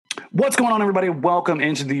What's going on, everybody? Welcome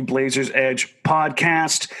into the Blazers Edge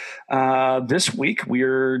podcast. This week,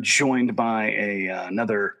 we're joined by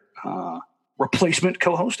another replacement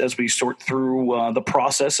co-host as we sort through the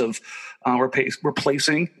process of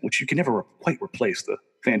replacing, which you can never quite replace, the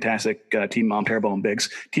fantastic Team Mom Terrebonne Biggs,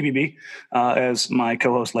 TBB, as my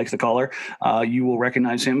co-host likes to call her. You will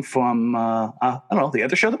recognize him from, I don't know, the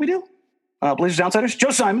other show that we do, Blazers Outsiders.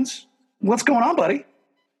 Joe Simons. What's going on, buddy?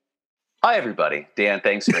 Hi, everybody. Dan,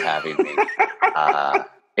 thanks for having me.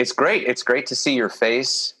 It's great. It's great to see your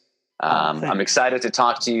face. I'm excited to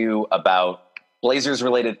talk to you about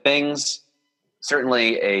Blazers-related things.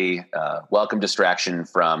 Certainly a welcome distraction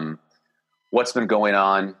from what's been going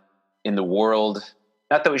on in the world.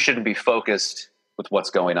 Not that we shouldn't be focused with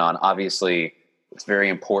what's going on. Obviously, it's very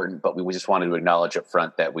important, but we just wanted to acknowledge up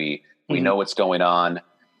front that we know what's going on.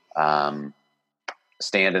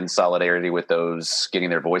 Stand in solidarity with those getting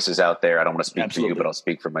their voices out there. I don't want to speak for you, but I'll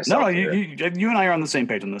speak for myself. No, you and I are on the same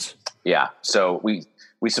page on this. Yeah. So we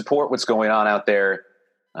support what's going on out there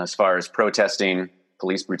as far as protesting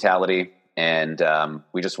police brutality. And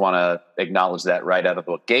we just want to acknowledge that right out of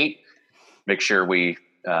the gate. Make sure we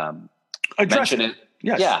mention it.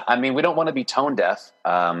 Yes. Yeah. I mean, we don't want to be tone deaf.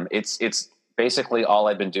 It's basically all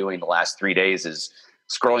I've been doing the last 3 days is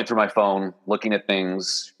scrolling through my phone, looking at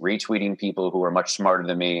things, retweeting people who are much smarter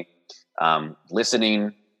than me,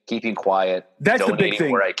 listening, keeping quiet. That's the big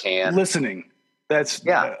thing. Where I can. Listening. That's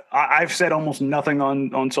I've said almost nothing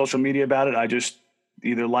on social media about it. I just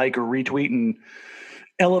either like or retweet and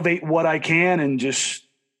elevate what I can, and it's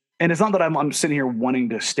not that I'm sitting here wanting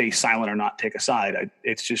to stay silent or not take a side.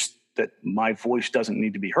 It's just that my voice doesn't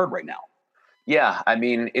need to be heard right now. Yeah, I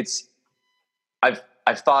mean, I've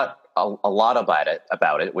thought a lot about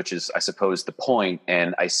it, which is, I suppose, the point.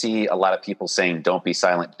 And I see a lot of people saying, don't be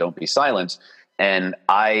silent, don't be silent. And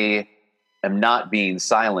I am not being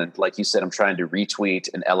silent. Like you said, I'm trying to retweet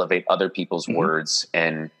and elevate other people's words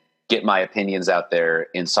and get my opinions out there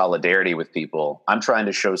in solidarity with people. I'm trying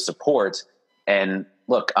to show support. And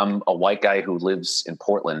look, I'm a white guy who lives in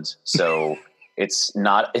Portland. So it's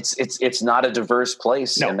not a diverse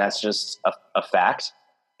place. No. And that's just a fact.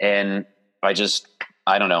 And I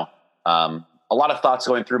don't know. A lot of thoughts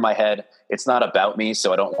going through my head. It's not about me,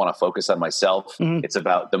 so I don't want to focus on myself. It's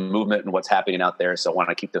about the movement and what's happening out there. So I want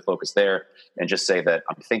to keep the focus there and just say that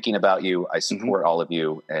I'm thinking about you. I support all of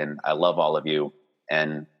you, and I love all of you,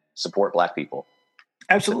 and support Black people.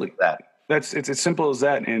 Absolutely. It's as simple as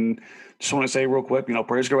that. And just want to say real quick,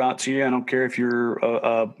 prayers go out to you. I don't care if you're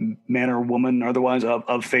a man or woman, otherwise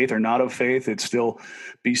of faith or not of faith. It's still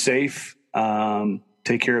be safe.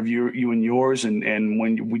 Take care of you and yours, and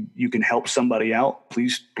when you can help somebody out,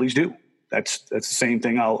 please do. That's the same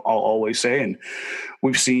thing I'll always say. And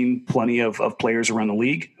we've seen plenty of players around the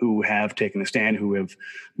league who have taken a stand, who have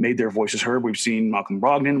made their voices heard. We've seen Malcolm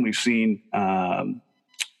Brogdon. We've seen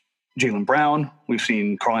Jaylen Brown. We've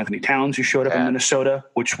seen Karl Anthony Towns, who showed up in Minnesota,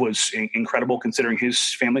 which was incredible considering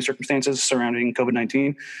his family circumstances surrounding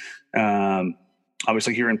COVID-19.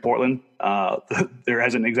 Obviously, here in Portland, there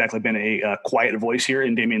hasn't exactly been a quiet voice here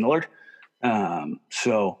in Damian Lillard.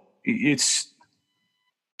 So it's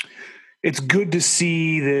good to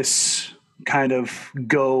see this kind of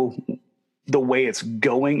go the way it's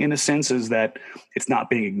going, in a sense, is that it's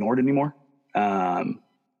not being ignored anymore.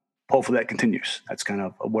 Hopefully that continues. That's kind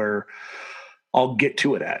of where I'll get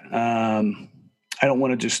to it at. I don't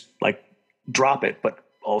want to just drop it, but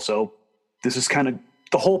also this is kind of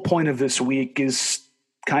the whole point of this week is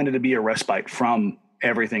kind of to be a respite from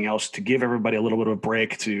everything else, to give everybody a little bit of a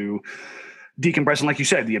break, to decompress. And like you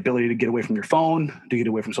said, the ability to get away from your phone, to get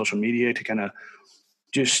away from social media, to kind of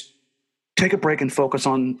just take a break and focus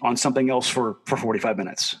on something else for 45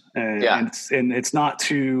 minutes. And it's not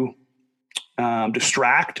to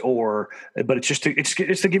distract but it's just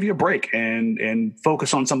to give you a break and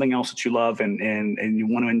focus on something else that you love and you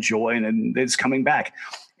want to enjoy, and it's coming back.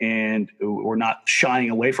 And we're not shying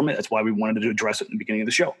away from it. That's why we wanted to address it in the beginning of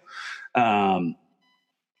the show.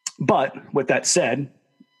 But with that said,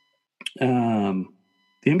 the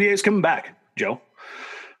NBA is coming back, Joe.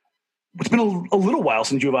 It's been a little while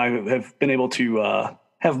since you and I have been able to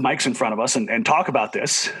have mics in front of us and talk about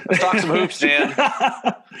this. Let's talk some hoops, Dan.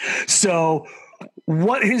 So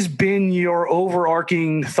what has been your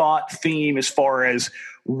overarching theme as far as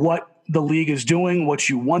what the league is doing, what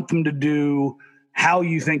you want them to do, how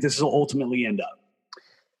you think this will ultimately end up?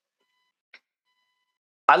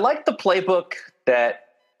 I like the playbook that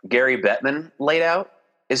Gary Bettman laid out.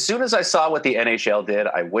 As soon as I saw what the NHL did,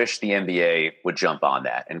 I wish the NBA would jump on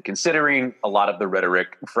that. And considering a lot of the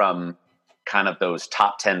rhetoric from kind of those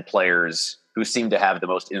top 10 players who seem to have the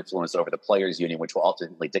most influence over the players union, which will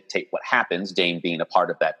ultimately dictate what happens, Dame being a part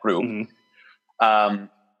of that group.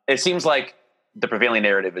 It seems like the prevailing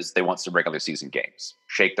narrative is they want some regular season games.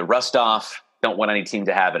 Shake the rust off. Don't want any team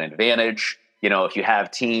to have an advantage. If you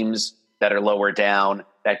have teams that are lower down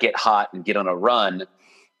that get hot and get on a run,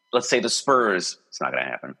 let's say the Spurs, it's not going to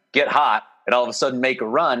happen, get hot and all of a sudden make a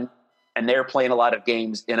run, and they're playing a lot of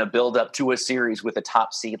games in a build-up to a series with a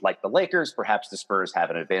top seed like the Lakers. Perhaps the Spurs have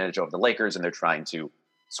an advantage over the Lakers, and they're trying to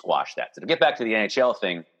squash that. So to get back to the NHL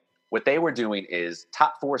thing, what they were doing is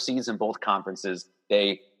top 4 seeds in both conferences,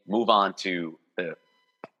 they move on to the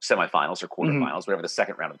semifinals or quarterfinals, whatever the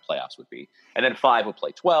second round of the playoffs would be. And then 5 would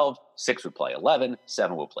play 12, 6 would play 11,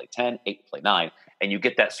 7 would play 10, 8 would play 9. And you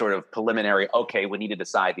get that sort of preliminary, okay, we need to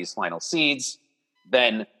decide these final seeds.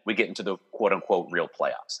 Then we get into the quote-unquote real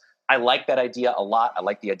playoffs. I like that idea a lot. I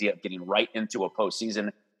like the idea of getting right into a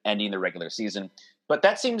postseason, ending the regular season. But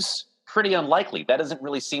that seems pretty unlikely. That doesn't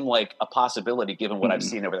really seem like a possibility given what I've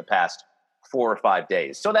seen over the past 4 or 5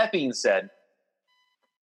 days. So that being said,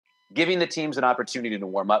 giving the teams an opportunity to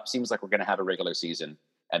warm up seems like we're going to have a regular season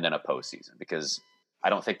and then a postseason, because I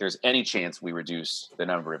don't think there's any chance we reduce the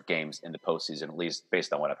number of games in the postseason, at least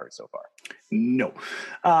based on what I've heard so far. No.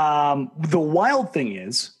 The wild thing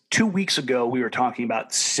is, 2 weeks ago, we were talking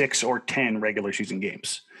about 6 or 10 regular season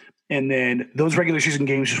games. And then those regular season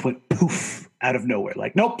games just went poof out of nowhere.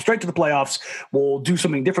 Like, nope, straight to the playoffs. We'll do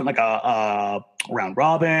something different, like a round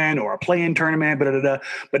robin or a play-in tournament.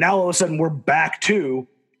 But now all of a sudden we're back to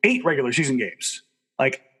 8 regular season games.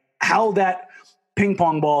 Like, how that ping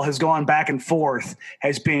pong ball has gone back and forth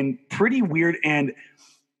has been pretty weird. And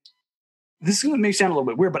this may sound a little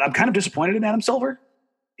bit weird, but I'm kind of disappointed in Adam Silver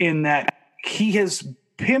in that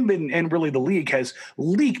him and really the league has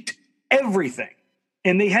leaked everything.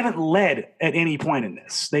 And they haven't led at any point in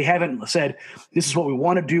this. They haven't said, this is what we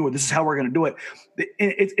want to do, or this is how we're going to do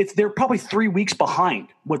it. They're probably 3 weeks behind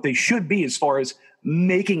what they should be as far as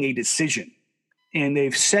making a decision. And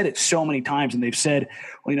they've said it so many times, and they've said,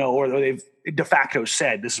 or they've de facto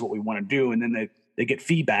said, this is what we want to do. And then they get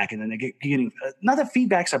feedback, and then they get getting, not that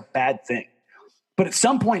feedback's a bad thing, but at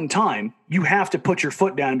some point in time, you have to put your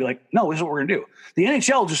foot down and be like, no, this is what we're going to do. The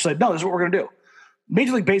NHL just said, no, this is what we're going to do.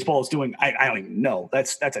 Major League Baseball is doing, I don't even know.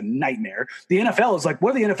 That's a nightmare. The NFL is like,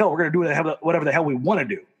 what are the NFL? We're going to do whatever the hell we want to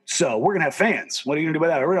do. So we're going to have fans. What are you going to do with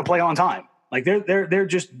that? We're going to play on time. Like they're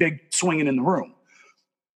just big swinging in the room.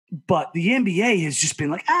 But the NBA has just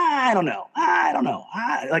been like, I don't know.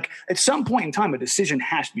 Like at some point in time, a decision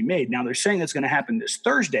has to be made. Now they're saying that's going to happen this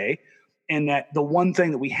Thursday. And that the one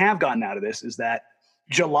thing that we have gotten out of this is that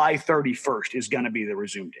July 31st is going to be the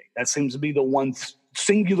resume date. That seems to be the one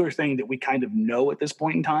singular thing that we kind of know at this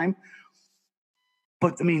point in time.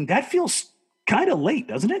 But, I mean, that feels kind of late,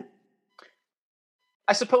 doesn't it?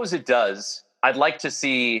 I suppose it does. I'd like to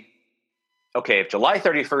see, okay, if July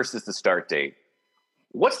 31st is the start date,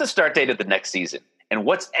 what's the start date of the next season? And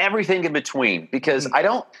what's everything in between? Because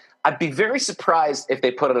I'd be very surprised if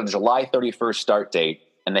they put it on a July 31st start date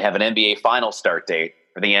and they have an NBA final start date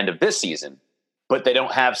for the end of this season, but they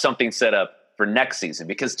don't have something set up for next season.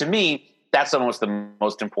 Because to me, that's almost the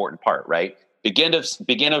most important part, right? Begin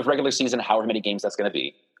of regular season, however many games that's going to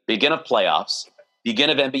be. Begin of playoffs, begin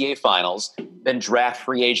of NBA finals, then draft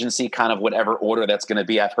free agency, kind of whatever order that's going to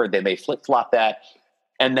be. I've heard they may flip-flop that.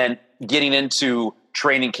 And then getting into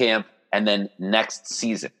training camp and then next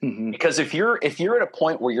season. Mm-hmm. Because if you're at a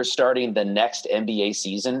point where you're starting the next NBA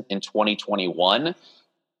season in 2021,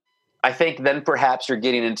 I think then perhaps you're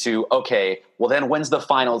getting into, okay, well then when's the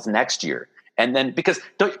finals next year? And then, because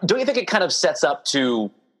don't you think it kind of sets up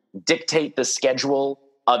to dictate the schedule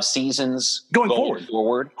of seasons going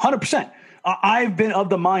forward? 100%. I've been of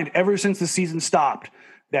the mind ever since the season stopped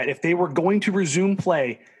that if they were going to resume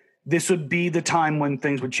play, this would be the time when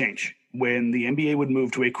things would change, when the NBA would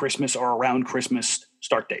move to a Christmas or around Christmas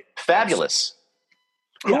start date. Fabulous.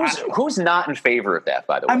 Who's not in favor of that,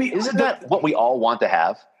 by the way? I mean, isn't that what we all want to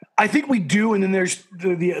have? I think we do. And then there's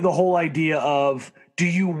the whole idea of, do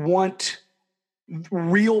you want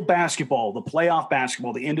real basketball, the playoff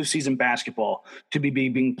basketball, the end of season basketball to be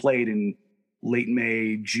being played in late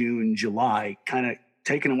May, June, July, kind of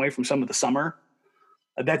taken away from some of the summer?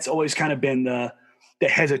 That's always kind of been the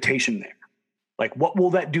hesitation there. Like, what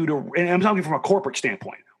will that do to, and I'm talking from a corporate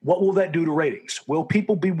standpoint, what will that do to ratings? Will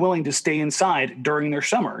people be willing to stay inside during their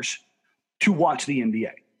summers to watch the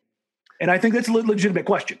NBA? And I think that's a legitimate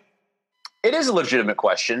question. It is a legitimate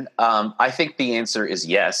question. I think the answer is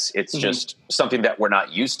yes. It's just something that we're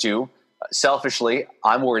not used to. Selfishly,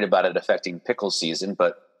 I'm worried about it affecting pickle season,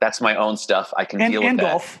 but that's my own stuff. I can deal with that.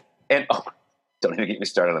 Golf. Don't even get me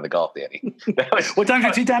started on the golf, Danny. What time's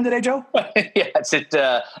your tea time today, Joe? Yeah, it's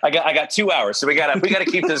at. I got 2 hours, so we gotta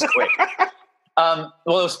keep this quick. Well, it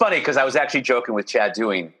was funny because I was actually joking with Chad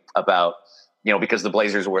Dewing about, because the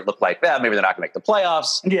Blazers looked like that, maybe they're not going to make the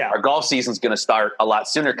playoffs. Yeah, our golf season's going to start a lot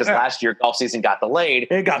sooner because last year golf season got delayed.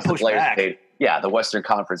 It got pushed back. The Western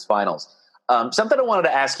Conference Finals. Something I wanted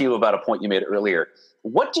to ask you about a point you made earlier.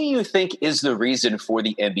 What do you think is the reason for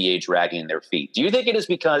the NBA dragging their feet? Do you think it is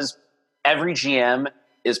because every GM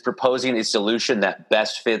is proposing a solution that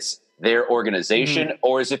best fits their organization,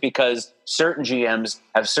 or is it because certain GMs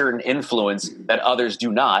have certain influence that others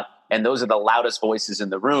do not, and those are the loudest voices in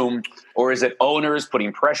the room, or is it owners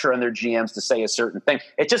putting pressure on their GMs to say a certain thing?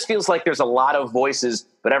 It just feels like there's a lot of voices,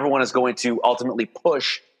 but everyone is going to ultimately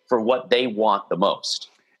push for what they want the most.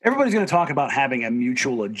 Everybody's going to talk about having a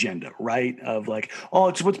mutual agenda, right? Of like, oh,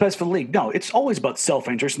 it's what's best for the league. No, it's always about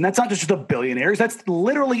self-interest. And that's not just the billionaires. That's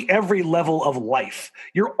literally every level of life.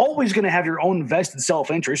 You're always going to have your own vested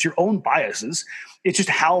self-interest, your own biases. It's just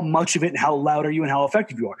how much of it and how loud are you and how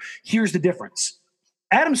effective you are. Here's the difference.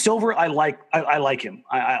 Adam Silver, I like him.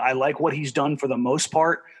 I like what he's done for the most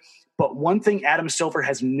part. But one thing Adam Silver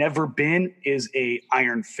has never been is a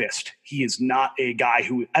iron fist. He is not a guy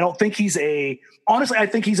who – I don't think he's honestly, I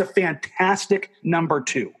think he's a fantastic number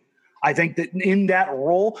two. I think that in that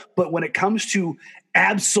role, but when it comes to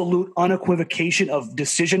absolute unequivocation of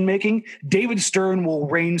decision-making, David Stern will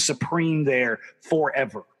reign supreme there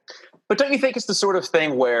forever. But don't you think it's the sort of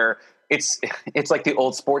thing where it's like the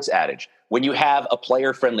old sports adage. When you have a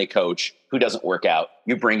player-friendly coach who doesn't work out,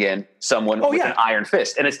 you bring in someone with an iron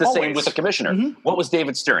fist. And it's the same with the commissioner. Mm-hmm. What was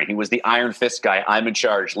David Stern? He was the iron fist guy. I'm in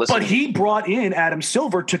charge. Listen. But he brought in Adam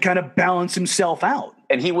Silver to kind of balance himself out.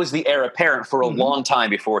 And he was the heir apparent for a long time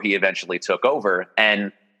before he eventually took over.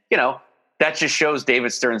 And, that just shows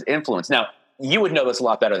David Stern's influence. Now, you would know this a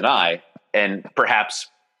lot better than I, and perhaps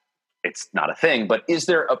it's not a thing, but is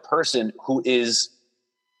there a person who is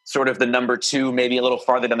sort of the number two, maybe a little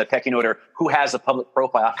farther down the pecking order, who has a public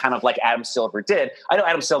profile, kind of like Adam Silver did? I know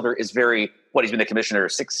Adam Silver is he's been the commissioner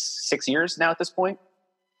six years now at this point?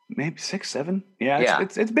 Maybe 6, 7. Yeah.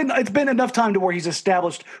 It's been enough time to where he's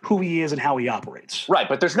established who he is and how he operates. Right,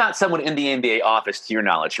 but there's not someone in the NBA office, to your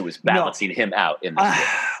knowledge, who is balancing him out in this.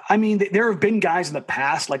 I mean, there have been guys in the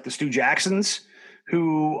past, like the Stu Jacksons,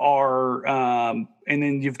 who are, and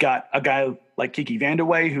then you've got a guy like Kiki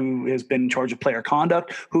Vandeweghe, who has been in charge of player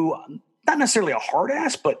conduct, who not necessarily a hard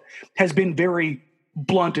ass, but has been very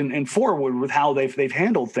blunt and forward with how they've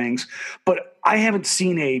handled things. But I haven't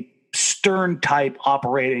seen a Stern type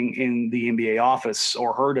operating in the NBA office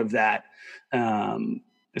or heard of that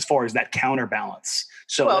as far as that counterbalance.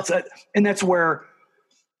 So that's where,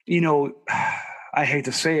 I hate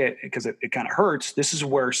to say it because it kind of hurts. This is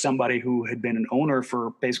where somebody who had been an owner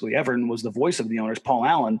for basically ever and was the voice of the owners, Paul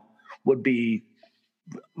Allen, would be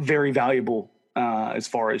very valuable as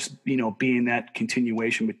far as, being that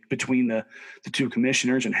continuation between the two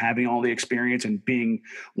commissioners and having all the experience and being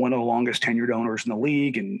one of the longest tenured owners in the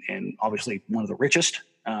league and obviously one of the richest.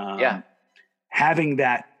 Having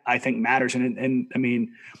that, I think, matters. And I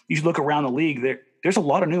mean, you look around the league, there's a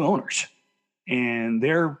lot of new owners, and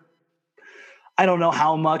I don't know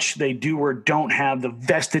how much they do or don't have the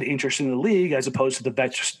vested interest in the league as opposed to the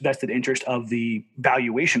vested interest of the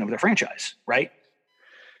valuation of their franchise, right?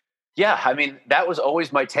 Yeah, I mean, that was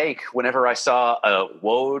always my take whenever I saw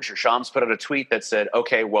Woj or Shams put out a tweet that said,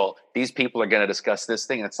 okay, well, these people are going to discuss this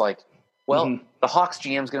thing. And it's like, well, the Hawks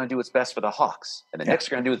GM is going to do what's best for the Hawks, and the Knicks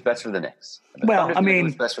are going to do what's best for the Knicks. And the Thunder's going to do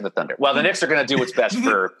what's best for the Thunder. Well, the Knicks are going to do what's best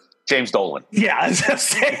for James Dolan. Yeah, I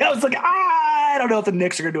was like, I don't know if the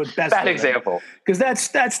Knicks are going to do what's best. Bad example, because that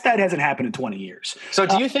hasn't happened in 20 years. So,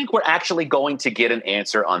 do you think we're actually going to get an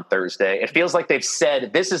answer on Thursday? It feels like they've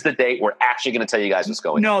said this is the date we're actually going to tell you guys what's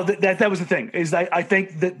going. No, that was the thing. Is I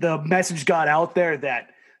think that the message got out there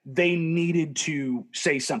that they needed to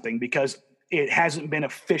say something because it hasn't been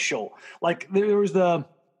official. Like there was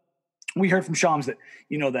we heard from Shams that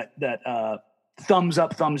that thumbs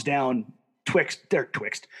up, thumbs down.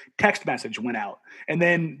 Text message went out, and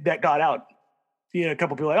then that got out. A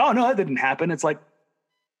couple people like, oh no, that didn't happen. It's like,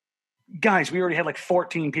 guys, we already had like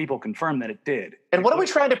 14 people confirm that it did. And what are we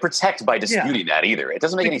trying to protect by disputing that either? It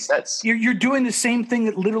doesn't make any sense. You're doing the same thing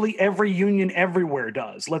that literally every union everywhere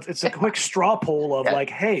does. It's a quick straw poll of like,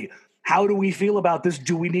 hey, how do we feel about this?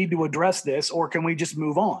 Do we need to address this, or can we just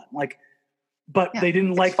move on? But they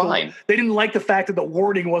didn't like the fact that the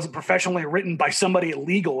wording wasn't professionally written by somebody at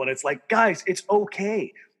legal. And it's like, guys, it's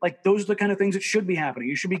okay. Like those are the kind of things that should be happening.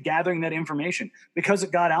 You should be gathering that information because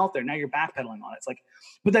it got out there. Now you're backpedaling on it. It's like,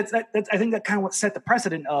 but that's I think that kind of what set the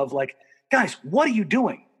precedent of like, guys, what are you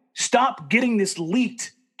doing? Stop getting this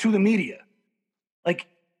leaked to the media. Like,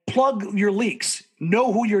 plug your leaks.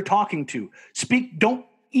 Know who you're talking to. Speak. Don't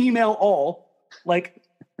email all. Like,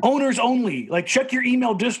 owners only. Like, check your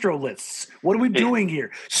email distro lists. What are we doing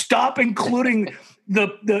here? Stop including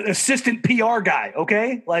the assistant PR guy.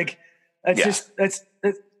 Okay, like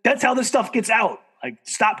that's how this stuff gets out. Like,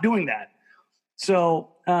 stop doing that. So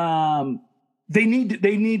they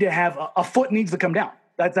need to have a foot needs to come down.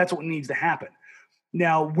 That's what needs to happen.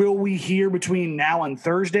 Now, will we hear between now and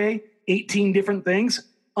Thursday 18 different things?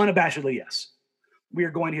 Unabashedly, yes. We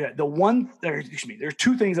are going to hear that. There's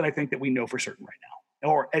two things that I think that we know for certain right now,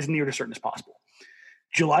 or as near to certain as possible.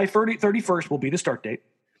 July 31st will be the start date,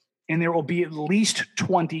 and there will be at least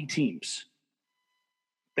 20 teams.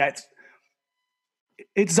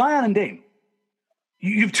 It's Zion and Dame.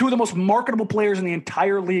 You have two of the most marketable players in the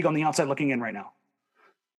entire league on the outside looking in right now.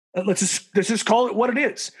 Let's just call it what it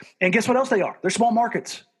is. And guess what else they are? They're small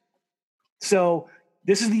markets. So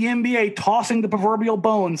this is the NBA tossing the proverbial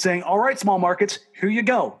bone, saying, "All right, small markets, here you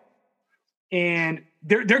go." And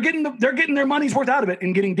they're getting their money's worth out of it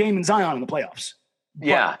and getting Dame and Zion in the playoffs.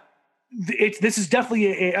 Yeah, but this is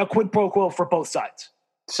definitely a quid pro quo for both sides.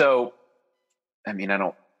 So, I mean,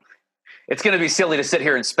 it's going to be silly to sit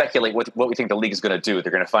here and speculate what we think the league is going to do.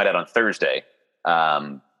 They're going to find out on Thursday.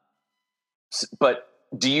 But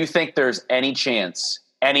do you think there's any chance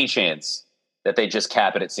that they just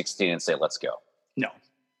cap it at 16 and say, "Let's go"? No.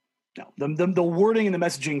 The wording and the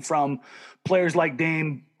messaging from players like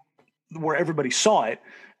Dame, where everybody saw it,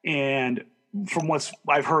 and from what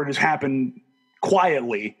I've heard has happened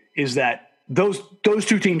quietly, is that those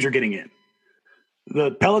two teams are getting in.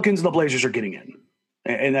 The Pelicans and the Blazers are getting in.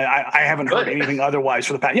 And I haven't heard anything otherwise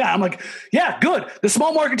for the past. Yeah, I'm like, yeah, good. The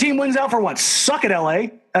small market team wins out for once. Suck it, LA.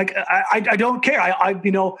 Like, I don't care.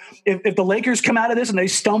 If the Lakers come out of this and they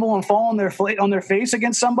stumble and fall on their face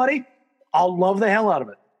against somebody, I'll love the hell out of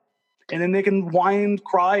it. And then they can whine,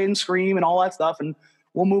 cry, and scream and all that stuff, and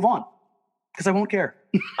we'll move on because I won't care.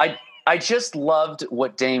 I just loved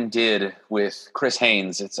what Dame did with Chris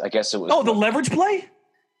Haynes. The leverage play?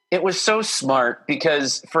 It was so smart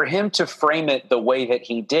because for him to frame it the way that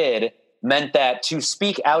he did meant that to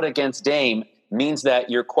speak out against Dame means that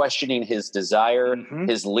you're questioning his desire,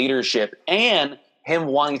 his leadership, and him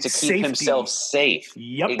wanting to keep himself safe.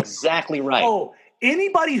 Yep. Exactly right. Oh,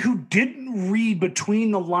 anybody who didn't read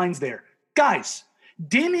between the lines there, guys,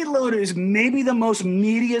 Damian Lillard is maybe the most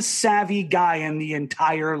media-savvy guy in the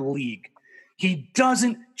entire league. He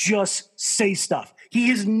doesn't just say stuff. He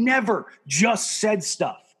has never just said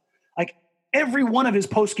stuff. Like, every one of his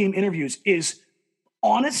post-game interviews is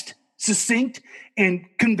honest, succinct, and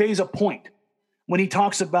conveys a point. When he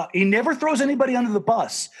talks about, he never throws anybody under the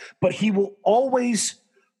bus, but he will always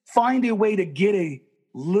find a way to get a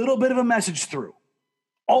little bit of a message through.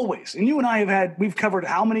 Always. And you and I we've covered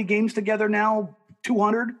how many games together now?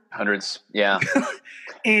 200? Hundreds, yeah.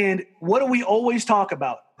 And what do we always talk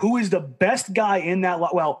about? Who is the best guy in that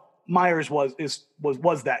lot? Well, Myers was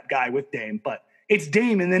that guy with Dame, but it's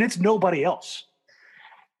Dame, and then it's nobody else.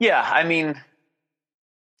 Yeah, I mean,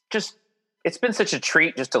 it's been such a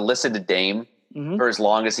treat just to listen to Dame for as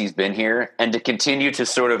long as he's been here and to continue to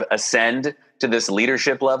sort of ascend to this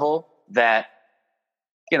leadership level that,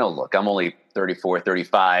 look, I'm only 34,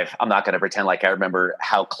 35. I'm not going to pretend like I remember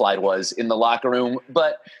how Clyde was in the locker room,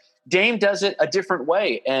 but Dame does it a different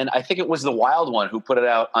way. And I think it was the Wild one who put it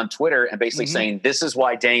out on Twitter and basically saying, this is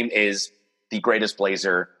why Dame is the greatest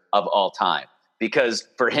Blazer of all time. Because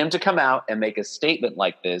for him to come out and make a statement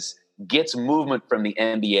like this gets movement from the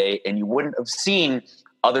NBA, and you wouldn't have seen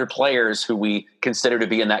other players who we consider to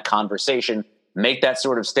be in that conversation make that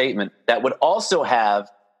sort of statement that would also have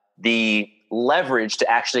the leverage to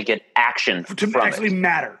actually get action to actually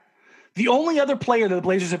matter. The only other player that the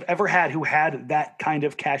Blazers have ever had who had that kind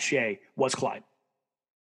of cachet was Clyde.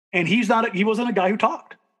 And he wasn't a guy who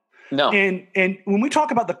talked. No. And when we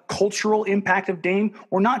talk about the cultural impact of Dame,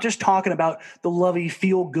 we're not just talking about the lovey,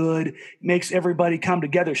 feel good, makes everybody come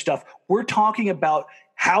together stuff. We're talking about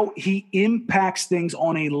how he impacts things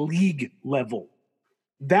on a league level.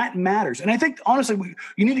 That matters. And I think, honestly,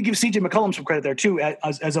 you need to give CJ McCollum some credit there, too,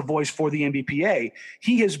 as a voice for the NBPA.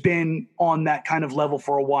 He has been on that kind of level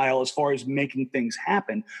for a while as far as making things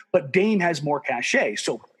happen. But Dame has more cachet.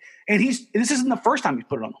 So, and this isn't the first time he's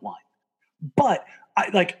put it on the line. But,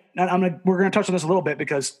 we're going to touch on this a little bit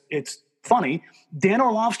because it's funny. Dan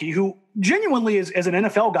Orlovsky, who genuinely is, as an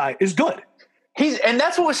NFL guy, is good. And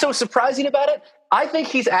that's what was so surprising about it. I think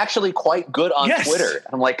he's actually quite good on Twitter.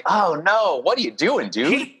 I'm like, oh no, what are you doing,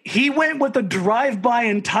 dude? He went with the drive-by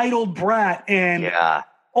entitled brat, and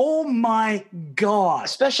Oh my God.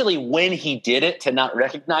 Especially when he did it, to not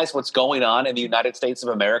recognize what's going on in the United States of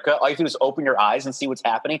America. All you do is open your eyes and see what's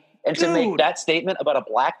happening. And to make that statement about a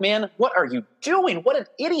black man, what are you doing? What an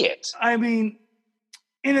idiot. I mean,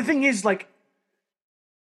 and the thing is, like,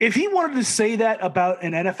 if he wanted to say that about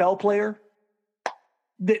an NFL player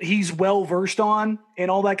that he's well versed on and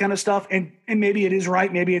all that kind of stuff, and maybe it is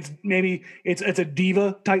right, maybe it's a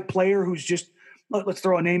diva type player who's just, let's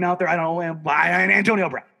throw a name out there, I don't know, Antonio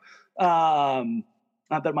Brown.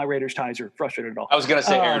 Not that my Raiders ties are frustrated at all. I was going to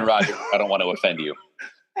say Aaron Rodgers. I don't want to offend you.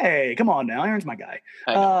 Hey, come on now, Aaron's my guy.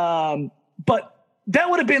 But that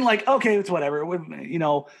would have been like, okay, it's whatever. You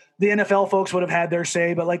know, the NFL folks would have had their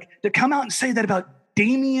say, but like to come out and say that about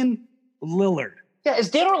Damian Lillard. Yeah, is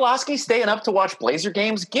Dan Orlovsky staying up to watch Blazer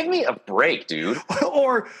games? Give me a break, dude.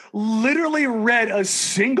 Or literally read a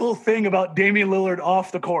single thing about Damian Lillard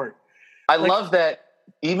off the court. I love that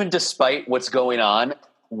even despite what's going on,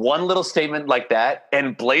 one little statement like that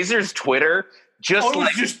and Blazers Twitter just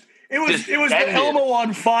it was the Elmo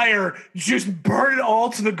on fire, just burn it all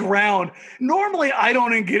to the ground. Normally, I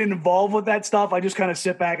don't get involved with that stuff. I just kind of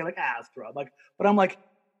sit back and let's throw it. But I'm like,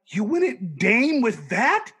 you win it, Dame, with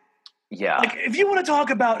that? Yeah. Like, if you want to talk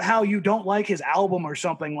about how you don't like his album or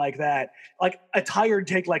something like that, like a tired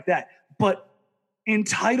take like that, but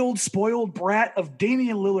entitled, spoiled brat of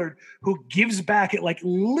Damian Lillard who gives back at like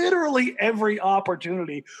literally every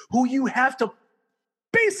opportunity, who you have to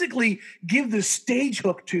basically give the stage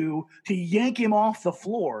hook to yank him off the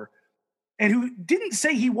floor, and who didn't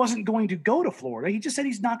say he wasn't going to go to Florida. He just said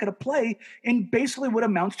he's not going to play in basically what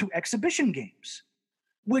amounts to exhibition games,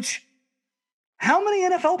 which how many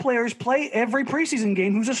NFL players play every preseason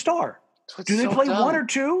game who's a star? Do they play one or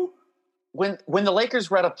two? When the Lakers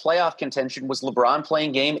were out of playoff contention, was LeBron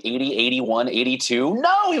playing game 80, 81, 82?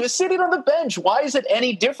 No, he was sitting on the bench. Why is it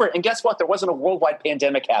any different? And guess what? There wasn't a worldwide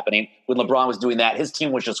pandemic happening when LeBron was doing that. His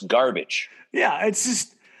team was just garbage. Yeah, it's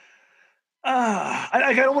just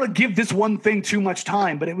I don't want to give this one thing too much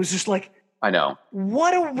time, but it was just like, I know.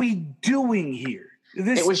 What are we doing here?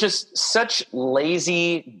 It was just such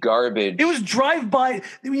lazy garbage. It was drive-by.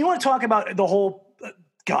 You want to talk about the whole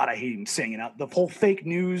God, I hate even saying it out. The whole fake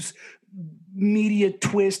news media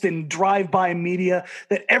twist and drive-by media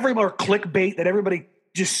that everybody, or clickbait that everybody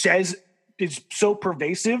just says is so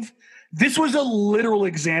pervasive. This was a literal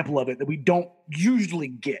example of it that we don't usually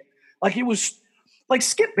get. Like, it was like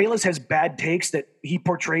Skip Bayless has bad takes that he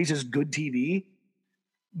portrays as good TV,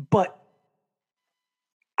 but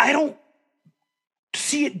I don't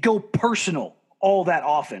see it go personal all that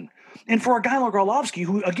often. And for a guy like Orlovsky,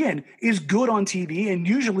 who, again, is good on TV and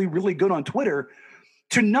usually really good on Twitter,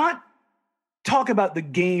 to not talk about the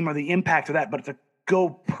game or the impact of that, but to go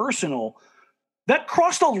personal, that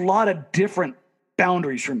crossed a lot of different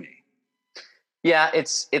boundaries for me. Yeah,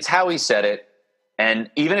 it's how he said it.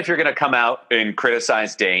 And even if you're going to come out and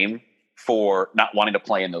criticize Dame for not wanting to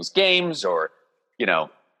play in those games, or, you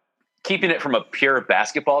know, keeping it from a pure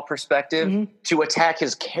basketball perspective, to attack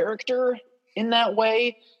his character in that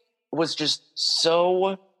way was just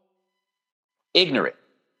so ignorant.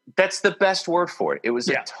 That's the best word for it. It was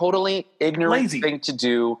a totally ignorant thing to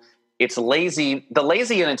do. It's lazy. The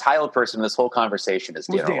lazy and entitled person in this whole conversation is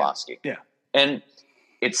Dan Orlovsky. Yeah. And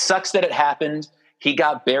it sucks that it happened. He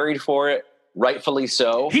got buried for it, rightfully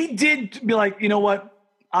so. He did be like, you know what?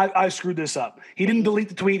 I screwed this up. He didn't delete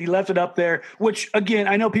the tweet. He left it up there, which, again,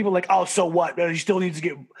 I know people are like, oh, so what? He still needs to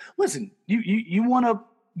get – listen, you want to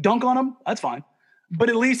dunk on him? That's fine. But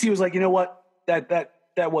at least he was like, you know what? That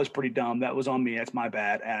was pretty dumb. That was on me. That's my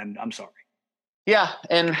bad, and I'm sorry. Yeah,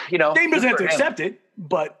 and, you know – Dame doesn't have to accept it,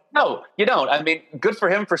 but – no, you don't. I mean, good for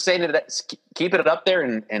him for saying it, keeping it up there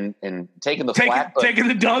and taking the flack. Taking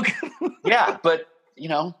the dunk. Yeah, but – you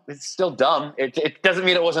know, it's still dumb. It doesn't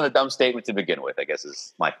mean it wasn't a dumb statement to begin with, I guess,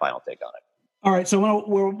 is my final take on it. All right, so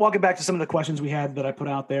we're walking back to some of the questions we had that I put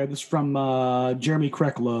out there. This is from Jeremy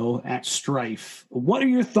Kreklow at Strife. What are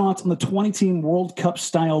your thoughts on the 20-team World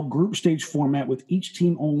Cup-style group stage format with each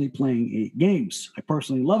team only playing 8 games? I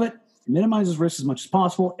personally love it. It minimizes risk as much as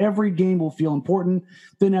possible. Every game will feel important.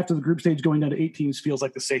 Then after the group stage, going down to 8 teams feels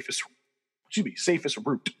like the safest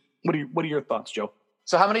route. What are your thoughts, Joe?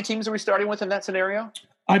 So how many teams are we starting with in that scenario?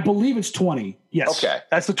 I believe it's 20. Yes. Okay.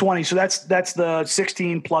 That's the 20. So that's the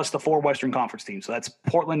 16 plus the 4 Western Conference teams. So that's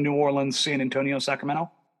Portland, New Orleans, San Antonio,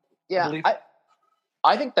 Sacramento. Yeah.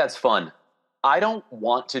 I think that's fun. I don't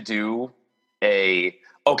want to do okay,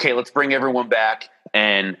 let's bring everyone back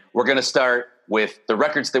and we're going to start with the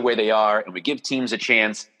records the way they are and we give teams a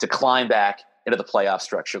chance to climb back into the playoff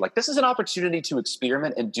structure. Like, this is an opportunity to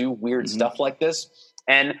experiment and do weird stuff like this.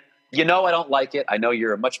 And you know I don't like it. I know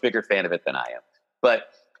you're a much bigger fan of it than I am. But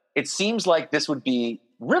it seems like this would be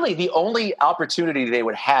really the only opportunity they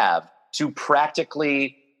would have to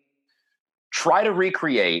practically try to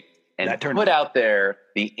recreate and put out there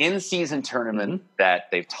the in-season tournament that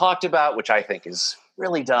they've talked about, which I think is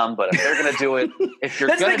really dumb. But if they're going to do it,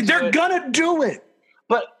 they're going to do it.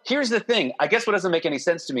 But here's the thing. I guess what doesn't make any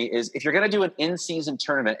sense to me is if you're going to do an in-season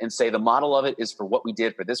tournament and say the model of it is for what we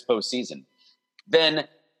did for this postseason, then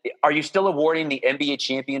are you still awarding the NBA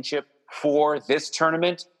championship for this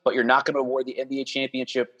tournament, but you're not going to award the NBA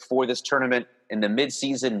championship for this tournament in the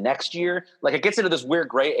midseason next year? Like, it gets into this weird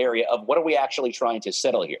gray area of what are we actually trying to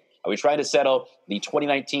settle here? Are we trying to settle the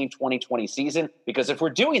 2019-2020 season? Because if we're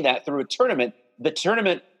doing that through a tournament, the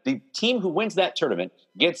team who wins that tournament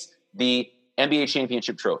gets the NBA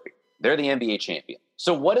championship trophy. They're the NBA champion.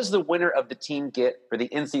 So what does the winner of the team get for the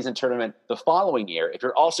in-season tournament the following year if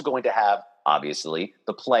you're also going to have, obviously,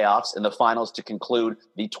 the playoffs and the finals to conclude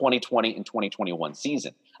the 2020 and 2021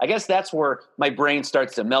 season? I guess that's where my brain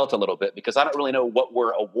starts to melt a little bit because I don't really know what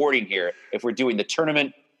we're awarding here if we're doing the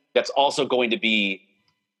tournament that's also going to be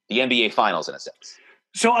the NBA finals in a sense.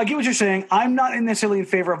 So I get what you're saying. I'm not necessarily in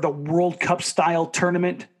favor of the World Cup style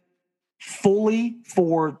tournament fully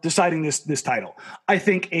for deciding this title. I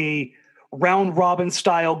think a round robin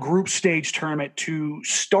style group stage tournament to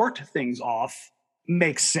start things off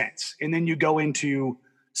makes sense. And then you go into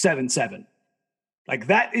 7-7. Like,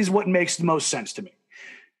 that is what makes the most sense to me.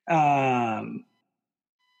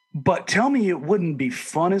 But tell me it wouldn't be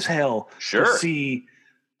fun as hell to see,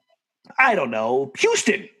 I don't know,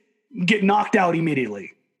 Houston get knocked out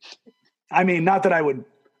immediately. I mean, not that I would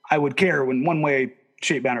care in one way,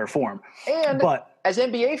 shape, manner, or form. But as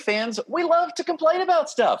NBA fans, we love to complain about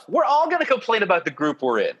stuff. We're all going to complain about the group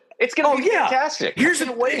we're in. It's going to be fantastic. Here's the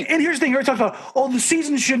thing. Here it talks about, the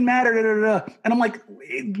season shouldn't matter. Da, da, da. And I'm like,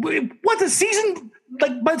 what, the season?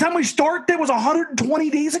 Like, by the time we start, there was 120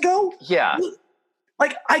 days ago? Yeah.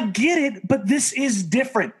 Like, I get it, but this is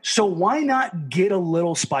different. So why not get a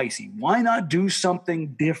little spicy? Why not do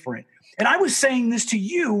something different? And I was saying this to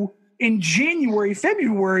you in January,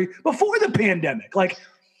 February, before the pandemic. Like,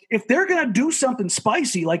 if they're going to do something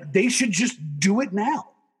spicy, like, they should just do it now.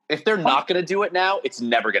 If they're not going to do it now, it's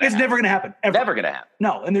never going to happen. It's never going to happen. Ever. Never going to happen.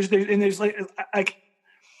 No. And there's like,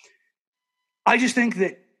 I just think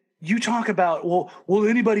that you talk about, well, will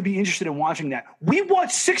anybody be interested in watching that? We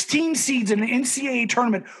watched 16 seeds in an NCAA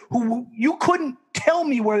tournament who you couldn't tell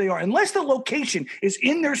me where they are unless the location is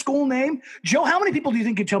in their school name. Joe, how many people do you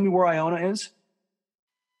think could tell me where Iona is?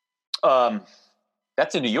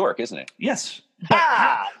 That's in New York, isn't it? Yes.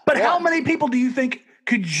 But how many people do you think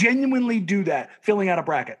could genuinely do that, filling out a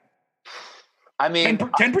bracket? I mean,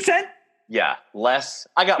 10%? Yeah, less.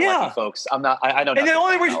 I got lucky, folks. I don't know. And the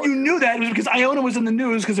only reason you knew that was because Iona was in the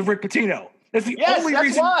news because of Rick Pitino. That's the only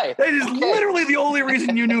reason. Why. That is literally the only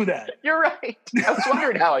reason you knew that. You're right. I was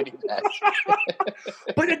wondering how I knew that.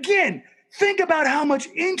 But again, think about how much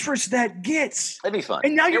interest that gets. That'd be fun.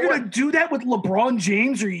 And now you're going to do that with LeBron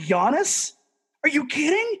James or Giannis? Are you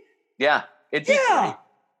kidding? Yeah. It'd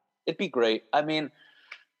be great. I mean,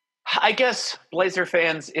 I guess Blazer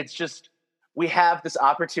fans, it's just, we have this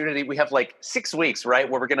opportunity. We have like 6 weeks, right,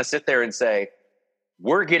 where we're going to sit there and say,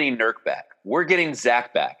 we're getting Nurk back. We're getting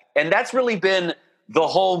Zach back. And that's really been the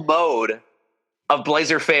whole mode of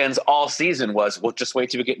Blazer fans all season was, well, just wait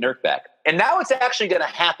till we get Nurk back. And now it's actually going to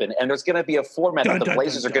happen, and there's going to be a format that the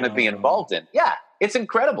Blazers are going to be involved in. Yeah, it's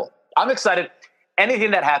incredible. I'm excited.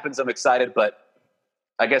 Anything that happens, I'm excited. But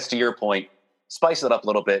I guess to your point, spice it up a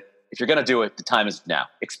little bit. If you're going to do it, the time is now.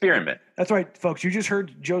 Experiment. That's right, folks. You just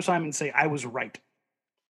heard Joe Simon say, I was right.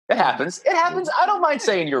 It happens. It happens. I don't mind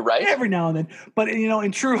saying you're right. Every now and then. But,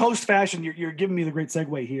 in true host fashion, you're giving me the great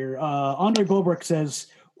segue here. Andre Bobrick says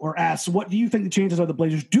or asks, what do you think the chances are the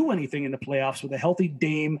Blazers do anything in the playoffs with a healthy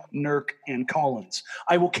Dame, Nurk, and Collins?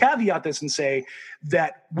 I will caveat this and say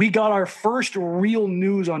that we got our first real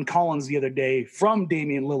news on Collins the other day from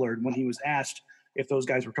Damian Lillard when he was asked if those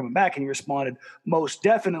guys were coming back, and he responded, most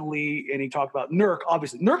definitely, and he talked about Nurk.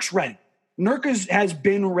 Obviously, Nurk's ready. Nurk has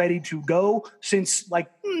been ready to go since,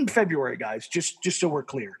 February, guys, just so we're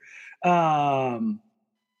clear. But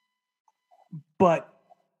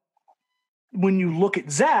when you look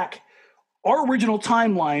at Zach, our original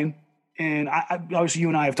timeline, and obviously you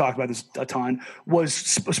and I have talked about this a ton, was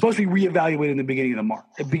supposed to be reevaluated in the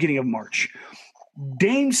beginning of March.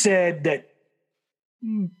 Dame said that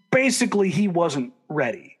basically he wasn't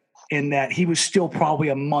ready, and that he was still probably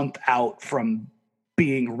a month out from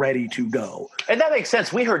being ready to go. And that makes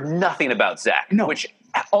sense. We heard nothing about Zach, which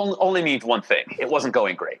only means one thing. It wasn't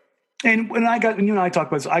going great. And when you and I talked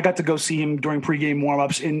about this, I got to go see him during pregame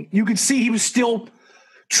warmups, and you could see he was still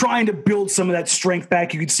trying to build some of that strength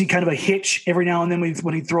back. You could see kind of a hitch every now and then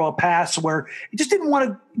when he'd throw a pass where he just didn't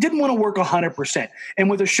want to work 100%. And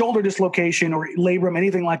with a shoulder dislocation or labrum,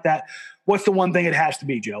 anything like that, what's the one thing it has to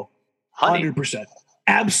be, Joe? 100%.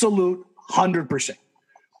 Absolute 100%.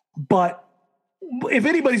 But if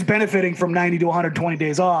anybody's benefiting from 90 to 120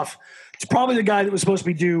 days off, it's probably the guy that was supposed to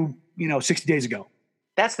be due, 60 days ago.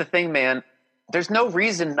 That's the thing, man. There's no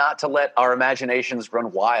reason not to let our imaginations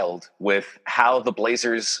run wild with how the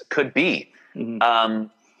Blazers could be. Mm-hmm.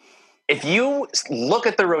 If you look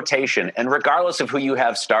at the rotation, and regardless of who you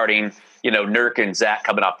have starting, Nurk and Zach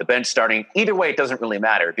coming off the bench starting, either way, it doesn't really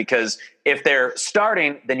matter, because if they're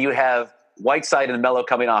starting, then you have Whiteside and Melo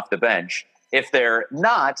coming off the bench. If they're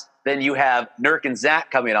not, then you have Nurk and Zach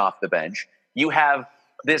coming off the bench. You have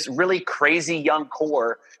this really crazy young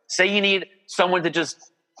core. Say you need someone to just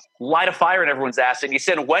light a fire in everyone's ass, and you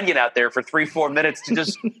send Wenyen out there for 3-4 minutes to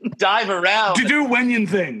just dive around. To do Wenyen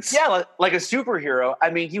things. Yeah, like a superhero.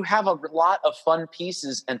 I mean, you have a lot of fun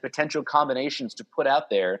pieces and potential combinations to put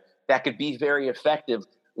out there that could be very effective.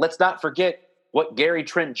 Let's not forget what Gary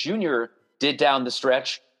Trent Jr. did down the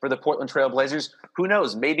stretch for the Portland Trail Blazers. Who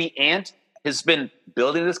knows? Maybe Ant has been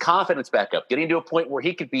building his confidence back up, getting to a point where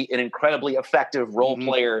he could be an incredibly effective role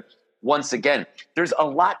player once again. There's a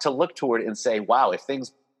lot to look toward and say, wow, if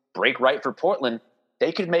things break right for Portland,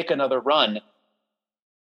 they could make another run.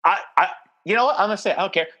 You know what? I'm going to say, I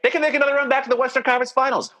don't care. They can make another run back to the Western Conference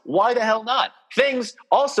Finals. Why the hell not? Things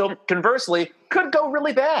also, conversely, could go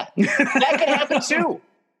really bad. That could happen too.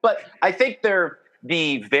 But I think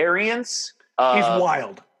the variance is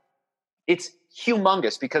wild. It's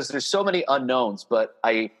humongous because there's so many unknowns, but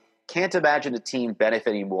I can't imagine a team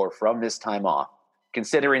benefiting more from this time off,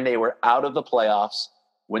 considering they were out of the playoffs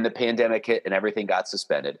when the pandemic hit and everything got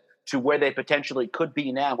suspended, to where they potentially could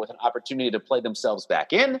be now with an opportunity to play themselves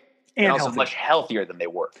back in and also healthy. Much healthier than they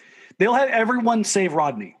were. They'll have everyone save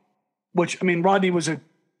Rodney, which, Rodney was a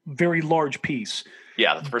very large piece.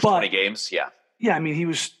 Yeah, the first 20 games, yeah. Yeah, he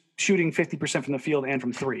was shooting 50% from the field and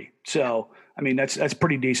from three. So, that's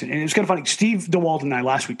pretty decent. And it was kind of funny. Steve DeWalt and I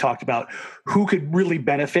last week talked about who could really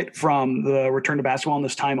benefit from the return to basketball and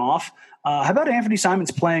this time off. How about Anthony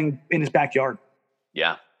Simons playing in his backyard?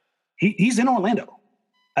 Yeah. He's in Orlando.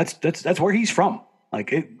 That's where he's from.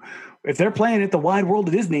 If they're playing at the Wide World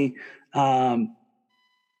of Disney,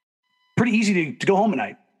 pretty easy to go home at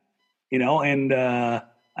night,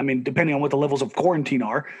 and depending on what the levels of quarantine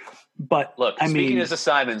are. But look, speaking as a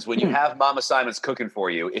Simons, when you have Mama Simons cooking for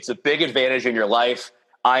you, it's a big advantage in your life.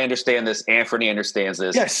 I understand this. Anthony understands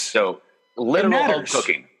this. Yes. So literal home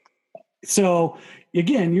cooking. So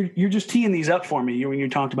again, you're just teeing these up for me when you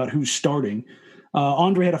talked about who's starting.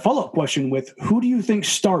 Andre had a follow-up question with, who do you think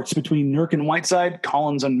starts between Nurk and Whiteside,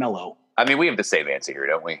 Collins and Melo? We have the same answer here,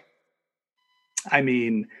 don't we?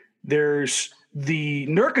 There's the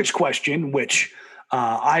Nurkic question, which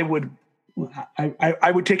I would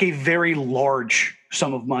take a very large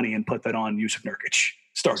sum of money and put that on Yusuf Nurkic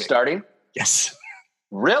starting. Yes.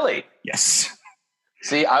 Really? Yes.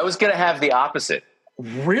 See, I was going to have the opposite.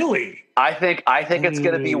 Really? I think it's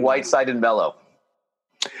going to be Whiteside and Melo.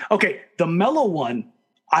 Okay, the Melo one,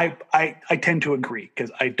 I tend to agree,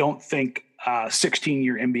 because I don't think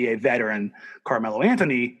 16-year NBA veteran Carmelo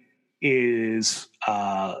Anthony is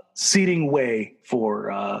seeding way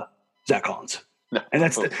for Zach Collins. No. And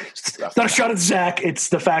that's not a shot at Zach. It's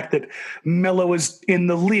the fact that Melo was in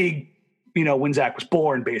the league, when Zach was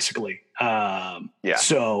born, basically.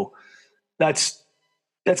 So that's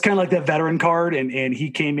kind of like that veteran card, and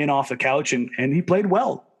he came in off the couch and he played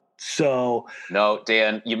well. So no,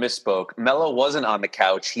 Dan, you misspoke. Melo wasn't on the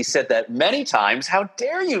couch. He said that many times. How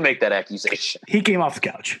dare you make that accusation? He came off the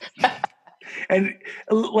couch. And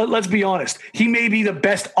let's be honest, he may be the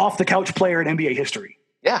best off the couch player in NBA history.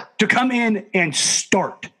 Yeah. To come in and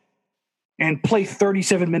start and play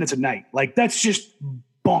 37 minutes a night, that's just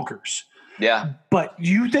bonkers. Yeah. But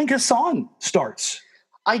you think Hassan starts?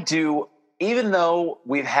 I do, even though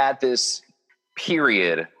we've had this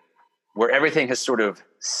period where everything has sort of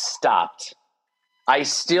stopped. I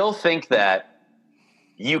still think that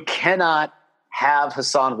you cannot have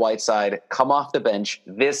Hassan Whiteside come off the bench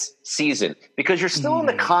this season because you're still in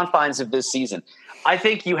the confines of this season. I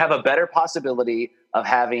think you have a better possibility of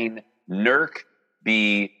having Nurk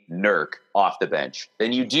be Nurk off the bench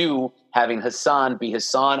than you do having Hassan be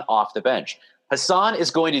Hassan off the bench. Hassan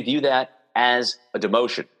is going to view that as a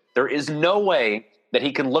demotion. There is no way that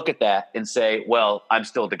he can look at that and say, well, I'm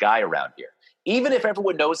still the guy around here. Even if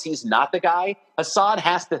everyone knows he's not the guy, Hassan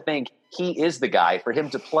has to think he is the guy for him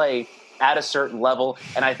to play at a certain level.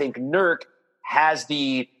 And I think Nurk has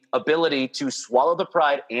the ability to swallow the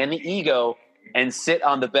pride and the ego and sit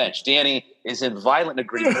on the bench. Danny is in violent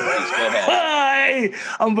agreement. Please go ahead.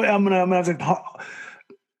 I'm gonna have to.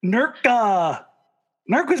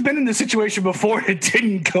 Nurk has been in this situation before and it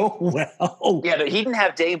didn't go well. Yeah, but he didn't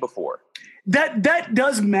have Dame before. That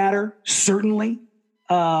does matter, certainly.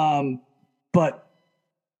 But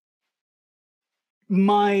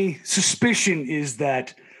my suspicion is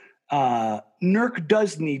that Nurk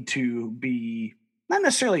does need to be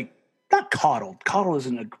not coddled. Coddle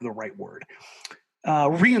isn't the right word.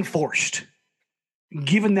 Reinforced,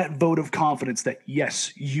 given that vote of confidence that,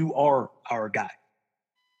 yes, you are our guy.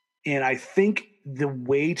 And I think the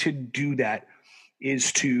way to do that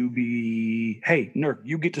is to be, hey, Nurk,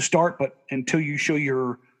 you get to start, but until you show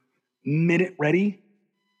your minute ready,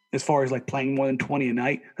 as far as like playing more than 20 a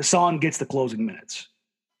night, Hassan gets the closing minutes.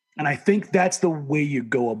 And I think that's the way you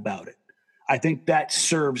go about it. I think that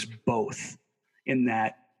serves both in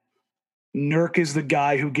that Nurk is the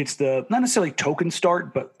guy who gets the, not necessarily token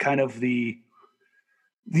start, but kind of the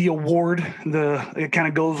award, it kind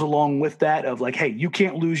of goes along with that of like, hey, you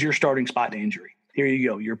can't lose your starting spot to injury. Here you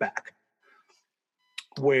go. You're back.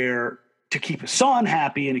 Where to keep Hassan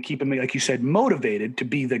happy and to keep him, like you said, motivated to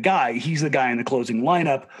be the guy, he's the guy in the closing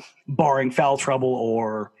lineup, barring foul trouble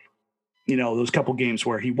or, those couple games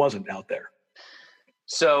where he wasn't out there.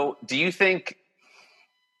 So do you think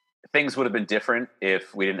things would have been different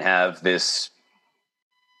if we didn't have this,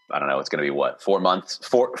 I don't know, it's going to be what, 4 months,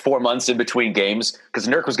 four months in between games? Because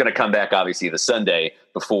Nurk was going to come back, obviously, the Sunday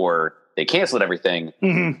before they canceled everything.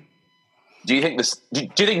 Mm-hmm. Do you think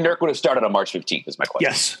Nurk would have started on March 15th is my question?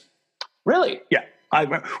 Yes. Really? Yeah. I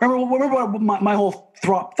remember my whole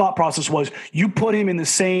thought process was you put him in the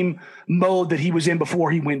same mode that he was in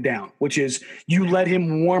before he went down, which is you let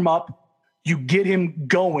him warm up, you get him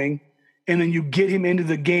going, and then you get him into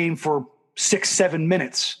the game for 6-7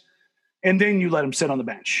 minutes, and then you let him sit on the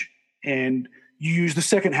bench. And you use the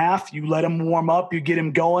second half, you let him warm up, you get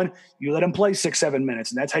him going, you let him play 6-7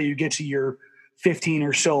 minutes, and that's how you get to your 15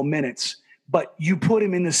 or so minutes. But you put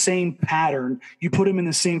him in the same pattern, you put him in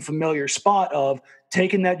the same familiar spot of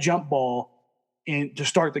taking that jump ball in to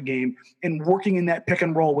start the game and working in that pick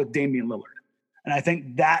and roll with Damian Lillard. And I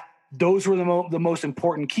think that those were the most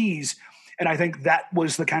important keys. And I think that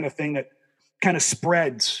was the kind of thing that kind of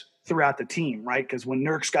spreads throughout the team, right? Because when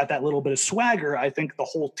Nurk's got that little bit of swagger, I think the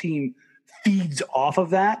whole team feeds off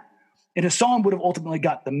of that. And Hassan would have ultimately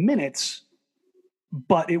got the minutes,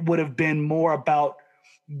 but it would have been more about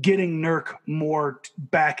getting Nurk more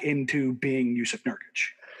back into being Yusuf Nurkic.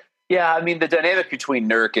 Yeah, I mean, the dynamic between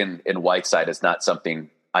Nurk and Whiteside is not something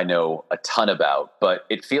I know a ton about, but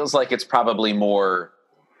it feels like it's probably more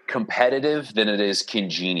competitive than it is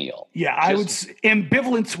congenial. Yeah,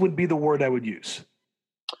 ambivalence would be the word I would use.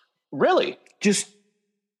 Really? Just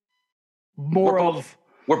more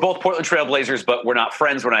we're both Portland Trail Blazers, but we're not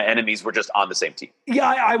friends, we're not enemies, we're just on the same team. Yeah,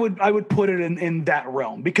 I would put it in that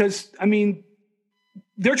realm because, I mean,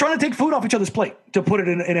 they're trying to take food off each other's plate, to put it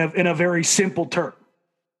in a very simple term.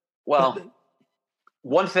 Well,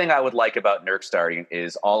 one thing I would like about Nurk starting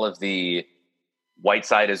is all of the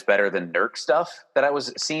Whiteside is better than Nurk stuff that I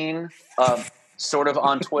was seeing sort of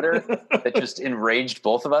on Twitter that just enraged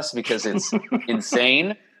both of us because it's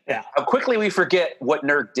insane. Yeah. How quickly we forget what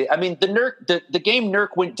Nurk did. I mean, the game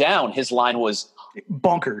Nurk went down, his line was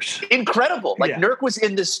bonkers. Incredible. Like, Nurk was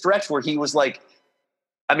in this stretch where he was like,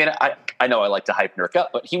 I mean, I know I like to hype Nurk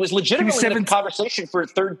up, but he was legitimately in a conversation for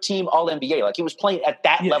third team All-NBA. Like, he was playing at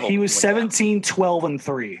that level. He was 17, 12, and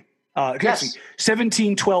 3. Yes.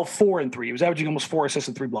 17, 12, 4, and 3. He was averaging almost 4 assists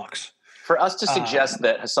and 3 blocks. For us to suggest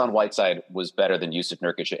that Hassan Whiteside was better than Yusuf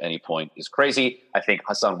Nurkic at any point is crazy. I think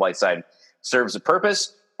Hassan Whiteside serves a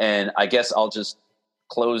purpose, and I guess I'll just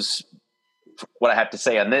close what I have to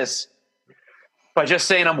say on this by just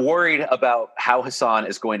saying I'm worried about how Hassan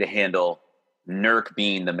is going to handle Nurk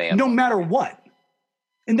being the man. No matter what.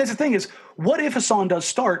 And that's the thing is, what if Hassan does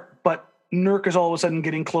start, but Nurk is all of a sudden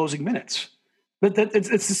getting closing minutes? But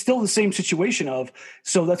it's still the same situation of,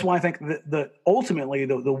 so that's why I think that ultimately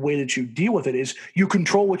the way that you deal with it is you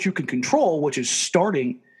control what you can control, which is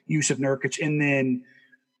starting Yusuf Nurkic, and then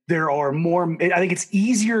there are more. I think it's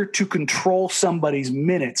easier to control somebody's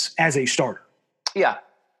minutes as a starter. Yeah.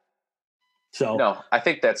 So no, I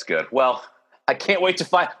think that's good. Well, I can't wait to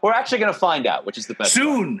find. We're actually going to find out, which is the best.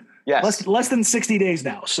 Soon. Part. Yes. Less than 60 days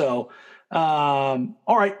now. So, all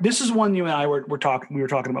right. This is one you and I were talking. We were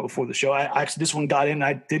talking about before the show. This one got in.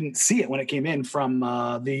 I didn't see it when it came in from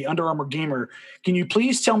the Under Armour Gamer. Can you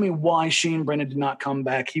please tell me why Shane Brennan did not come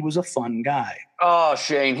back? He was a fun guy. Oh,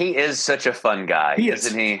 Shane, he is such a fun guy,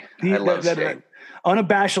 isn't he? I love Shane.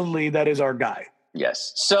 Unabashedly, that is our guy.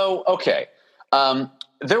 Yes. So, okay.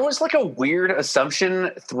 There was like a weird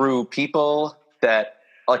assumption through people that,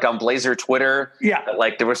 like on Blazer Twitter, that,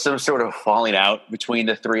 like there was some sort of falling out between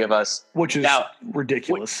the three of us, which is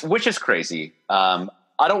ridiculous. Which is crazy. I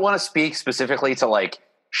don't want to speak specifically to like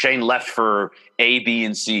Shane left for A, B,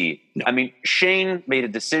 and C. No. I mean, Shane made a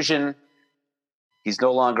decision. He's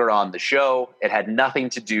no longer on the show. It had nothing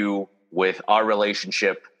to do with our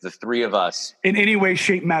relationship, the three of us. In any way,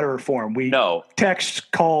 shape, matter, or form. We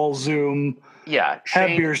text, call, Zoom, have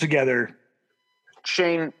beers together.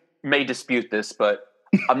 Shane may dispute this, but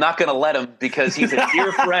I'm not going to let him because he's a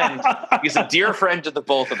dear friend. He's a dear friend to the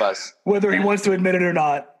both of us. Whether he wants to admit it or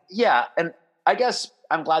not. Yeah, and I guess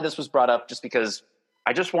I'm glad this was brought up just because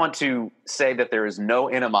I just want to say that there is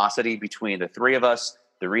no animosity between the three of us.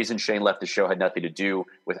 The reason Shane left the show had nothing to do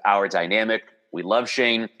with our dynamic. We love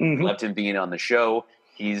Shane. We loved him being on the show.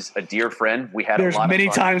 He's a dear friend. We had a lot of fun. There's many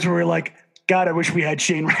times where we're like, God, I wish we had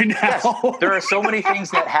Shane right now. Yes, there are so many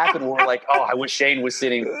things that happen where we're like, oh, I wish Shane was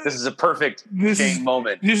sitting. This is a perfect Shane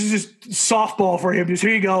moment. This is just softball for him. Just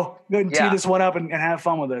here you go. Go ahead and tee this one up and have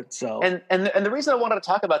fun with it. So, and the reason I wanted to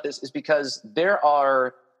talk about this is because there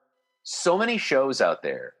are so many shows out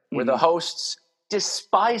there where the hosts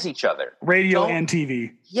despise each other. Radio and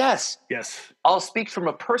TV. Yes. I'll speak from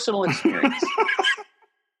a personal experience.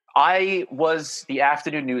 I was the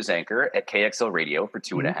afternoon news anchor at KXL Radio for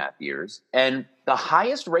 2.5 years. And the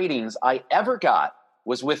highest ratings I ever got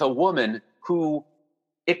was with a woman who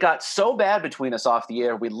it got so bad between us off the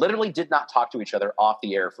air. We literally did not talk to each other off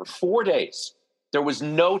the air for 4 days. There was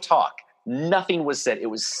no talk. Nothing was said. It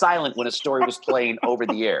was silent when a story was playing over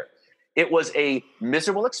the air. It was a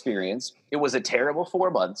miserable experience. It was a terrible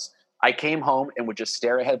 4 months. I came home and would just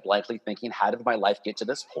stare ahead blankly thinking, how did my life get to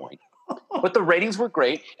this point? But the ratings were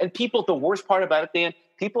great. And people, the worst part about it, Dan,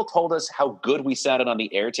 people told us how good we sounded on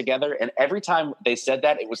the air together. And every time they said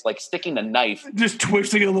that, it was like sticking a knife. Just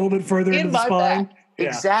twisting it a little bit further into the spine. Yeah.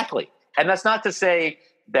 Exactly. And that's not to say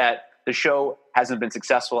that the show hasn't been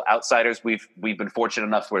successful. Outsiders, we've been fortunate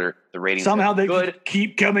enough where the ratings somehow they good.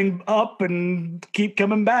 Keep coming up and keep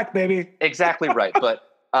coming back, baby. Exactly right. But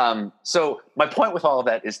so my point with all of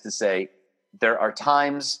that is to say there are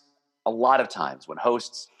times, a lot of times, when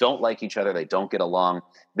hosts don't like each other, they don't get along.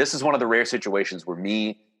 This is one of the rare situations where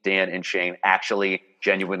me, Dan, and Shane actually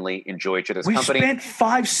genuinely enjoy each other's company. We spent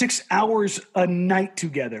 5-6 hours a night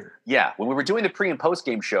together. Yeah. When we were doing the pre and post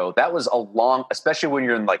game show, that was a long, especially when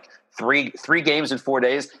you're in like three games in 4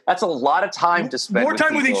 days. That's a lot of time to spend. More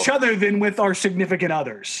time with each other than with our significant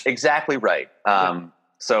others. Exactly right.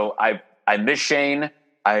 So I miss Shane.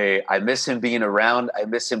 I miss him being around. I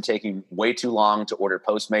miss him taking way too long to order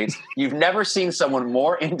Postmates. You've never seen someone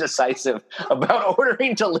more indecisive about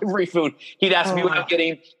ordering delivery food. He'd ask me what I'm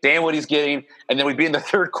getting, Dan what he's getting, and then we'd be in the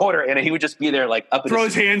third quarter, and he would just be there like up. Throw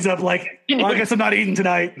his hands up like, well, I guess I'm not eating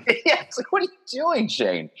tonight. Yeah, it's like, what are you doing,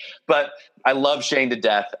 Shane? But I love Shane to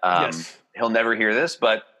death. Yes. He'll never hear this,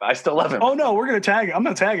 but I still love him. Oh, no, we're going to tag him. I'm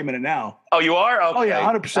going to tag him in it now. Oh, you are? Okay. Oh, yeah,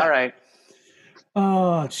 100%. All right.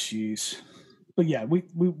 Oh, jeez. But yeah,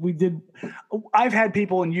 we did. I've had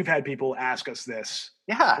people and you've had people ask us this.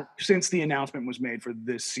 Yeah. Since the announcement was made for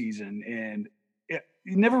this season. And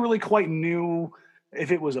you never really quite knew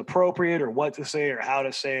if it was appropriate or what to say or how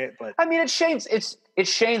to say it. But I mean, it's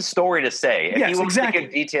Shane's story to say. If he wants to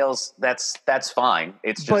give details, that's fine.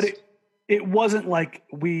 It's just. But it wasn't like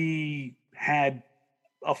we had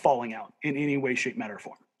a falling out in any way, shape, matter, or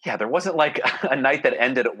form. Yeah, there wasn't like a night that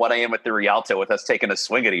ended at 1 a.m. at the Rialto with us taking a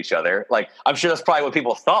swing at each other. Like, I'm sure that's probably what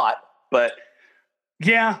people thought, but.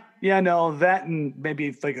 Yeah, no, that and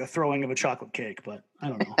maybe like a throwing of a chocolate cake, but I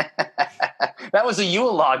don't know. That was a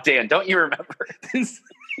Yule log, Dan. Don't you remember?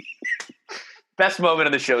 Best moment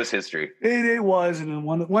in the show's history. It was, and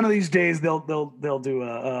one of these days they'll do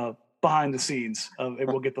a behind the scenes of, and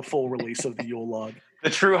we'll get the full release of the Yule log. The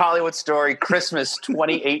True Hollywood Story, Christmas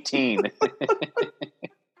 2018.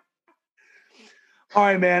 All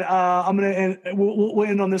right, man. I'm gonna end. We'll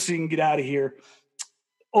end on this so you can get out of here.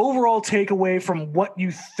 Overall takeaway from what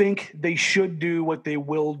you think they should do, what they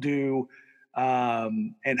will do,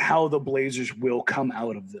 and how the Blazers will come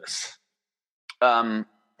out of this.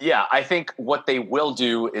 Yeah, I think what they will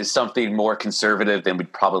do is something more conservative than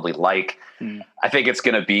we'd probably like. I think it's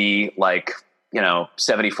going to be like,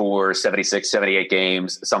 74, 76, 78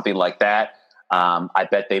 games, something like that. I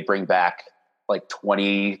bet they bring back like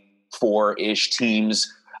 24-ish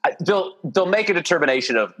teams. They'll make a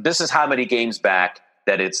determination of this is how many games back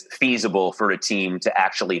that it's feasible for a team to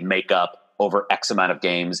actually make up over X amount of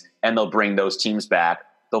games, and they'll bring those teams back.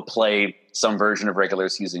 They'll play some version of regular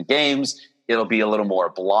season games. It'll be a little more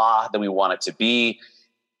blah than we want it to be.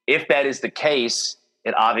 If that is the case,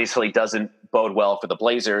 it obviously doesn't bode well for the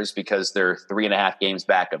Blazers because they're 3.5 games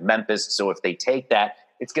back of Memphis. So if they take that,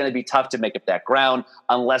 it's going to be tough to make up that ground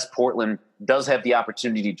unless Portland does have the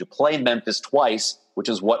opportunity to play Memphis twice, which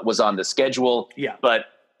is what was on the schedule. Yeah. But,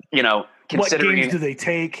 considering what games do they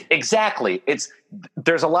take? Exactly.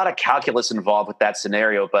 There's a lot of calculus involved with that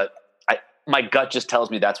scenario, but my gut just tells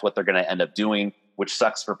me that's what they're going to end up doing, which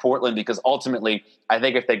sucks for Portland because ultimately I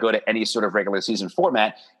think if they go to any sort of regular season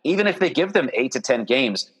format, even if they give them 8 to 10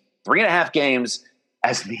 games, 3.5 games,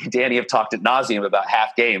 as me and Danny have talked ad nauseum about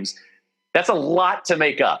half games, that's a lot to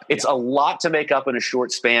make up. It's a lot to make up in a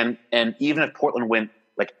short span. And even if Portland went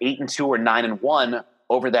like 8-2 or 9-1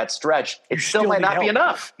 over that stretch, it still might not be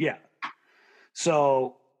enough. Yeah.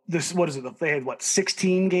 So what is it? They had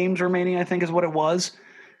 16 games remaining, I think is what it was.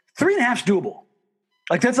 3.5 is doable.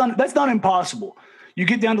 Like that's not impossible. You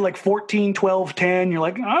get down to like 14, 12, 10. You're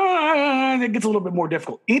like, it gets a little bit more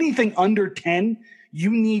difficult. Anything under 10,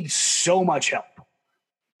 you need so much help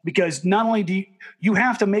because not only do you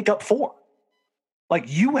have to make up 4. Like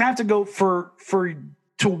you have to go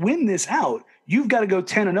to win this out. You've got to go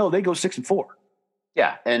 10-0. They go 6-4.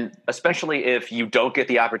 Yeah, and especially if you don't get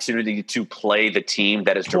the opportunity to play the team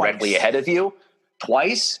that is directly ahead of you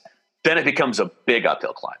twice, then it becomes a big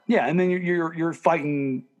uphill climb. Yeah, and then you're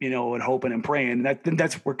fighting, and hoping and praying.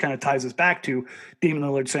 That's where kind of ties us back to Damian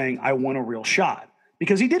Lillard saying, "I want a real shot."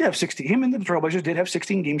 Because he did have 16. Him and the Trailblazers did have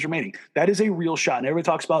 16 games remaining. That is a real shot. And everybody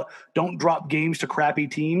talks about don't drop games to crappy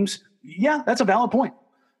teams. Yeah, that's a valid point.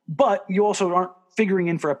 But you also aren't figuring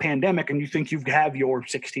in for a pandemic, and you think you have your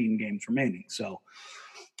 16 games remaining. So,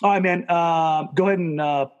 all right, man. Go ahead and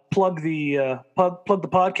plug the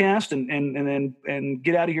podcast and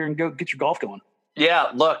get out of here and go get your golf going. Yeah,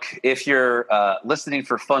 look, if you're listening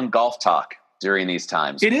for fun golf talk during these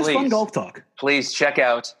times, it is fun golf talk. Please check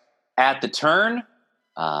out At the Turn.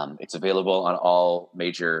 It's available on all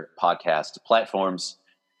major podcast platforms.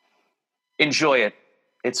 Enjoy it.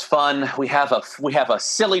 It's fun. We have a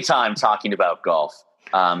silly time talking about golf.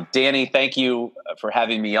 Danny, thank you for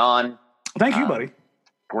having me on. Thank you, buddy.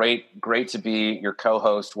 Great to be your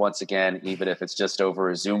co-host once again, even if it's just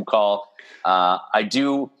over a Zoom call. I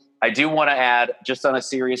do want to add, just on a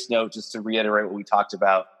serious note, just to reiterate what we talked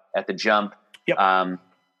about at the jump. Yep.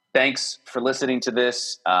 Thanks for listening to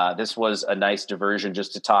this. This was a nice diversion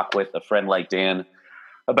just to talk with a friend like Dan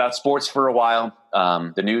about sports for a while.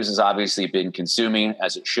 The news has obviously been consuming,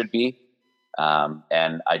 as it should be.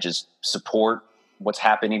 And I just support what's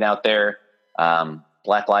happening out there.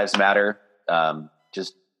 Black Lives Matter.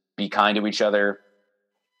 Just be kind to each other.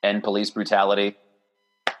 End police brutality.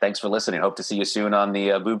 Thanks for listening. Hope to see you soon on the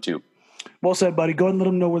BoobTube. Well said, buddy. Go ahead and let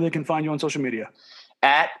them know where they can find you on social media.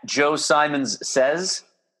 At Joe Simons Says.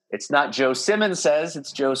 It's not Joe Simmons Says.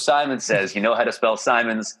 It's Joe Simons Says. You know how to spell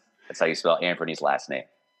Simons. That's how you spell Anthony's last name.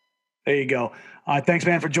 There you go. Thanks,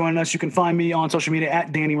 man, for joining us. You can find me on social media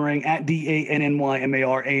at Danny Marang, at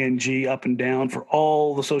DANNYMARANG, up and down for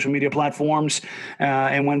all the social media platforms.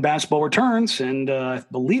 And when basketball returns, and I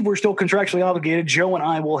believe we're still contractually obligated, Joe and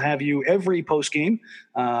I will have you every postgame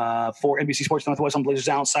for NBC Sports Northwest on Blazers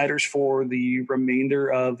Outsiders for the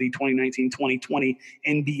remainder of the 2019-2020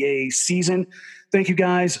 NBA season. Thank you,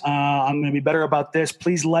 guys. I'm going to be better about this.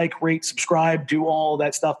 Please like, rate, subscribe, do all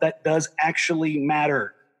that stuff. That does actually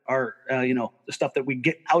matter. The stuff that we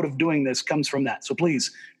get out of doing this comes from that. So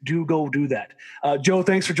please do go do that. Joe,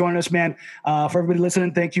 thanks for joining us, man. For everybody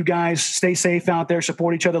listening, thank you, guys. Stay safe out there.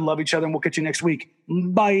 Support each other. Love each other. And we'll catch you next week.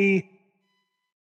 Bye.